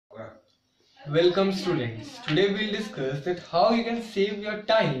Welcome students. Today we'll discuss that how you can save your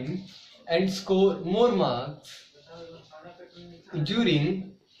time and score more marks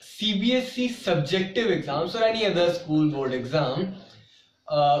during CBSE subjective exams or any other school board exam.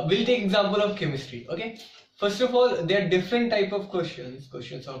 We'll take example of chemistry. Okay. First of all, there are different type of questions.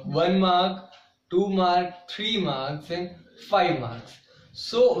 Questions of 1 mark, 2 mark, 3 marks and 5 marks.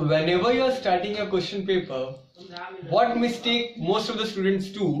 So whenever you are starting a question paper, what mistake most of the students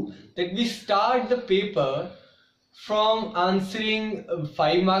do, that we start the paper from answering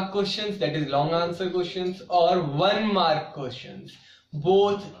 5 mark questions, that is long answer questions, or 1 mark questions.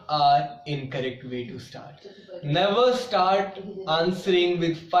 Both are incorrect way to start. Never start answering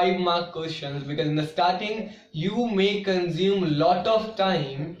with 5 mark questions, because in the starting you may consume lot of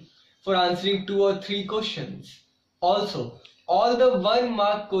time for answering 2 or 3 questions. Also, all the 1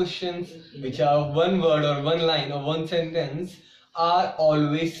 mark questions which are 1 word or 1 line or 1 sentence are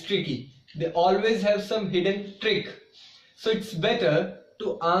always tricky. They always have some hidden trick. So it's better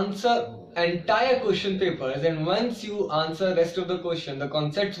to answer entire question papers, and once you answer rest of the question, the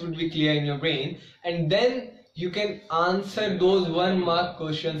concepts would be clear in your brain, and then you can answer those 1 mark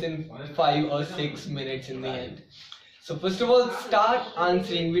questions in 5 or 6 minutes in the end. So first of all, start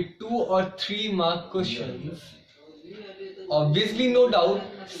answering with 2 or 3 mark questions. Obviously, no doubt,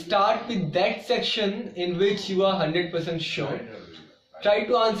 start with that section in which you are 100% sure. Try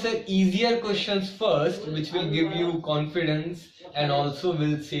to answer easier questions first, which will give you confidence and also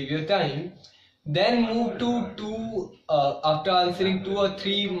will save your time. Then move to after answering 2 or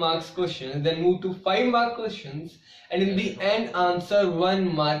 3 marks questions, then move to 5 mark questions, and in the end answer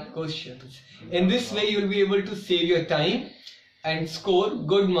 1 mark questions. In this way, you will be able to save your time and score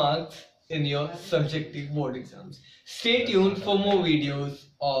good marks in your subjective board exams. Stay tuned for more videos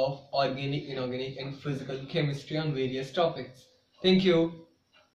of organic, inorganic and physical chemistry on various topics. Thank you.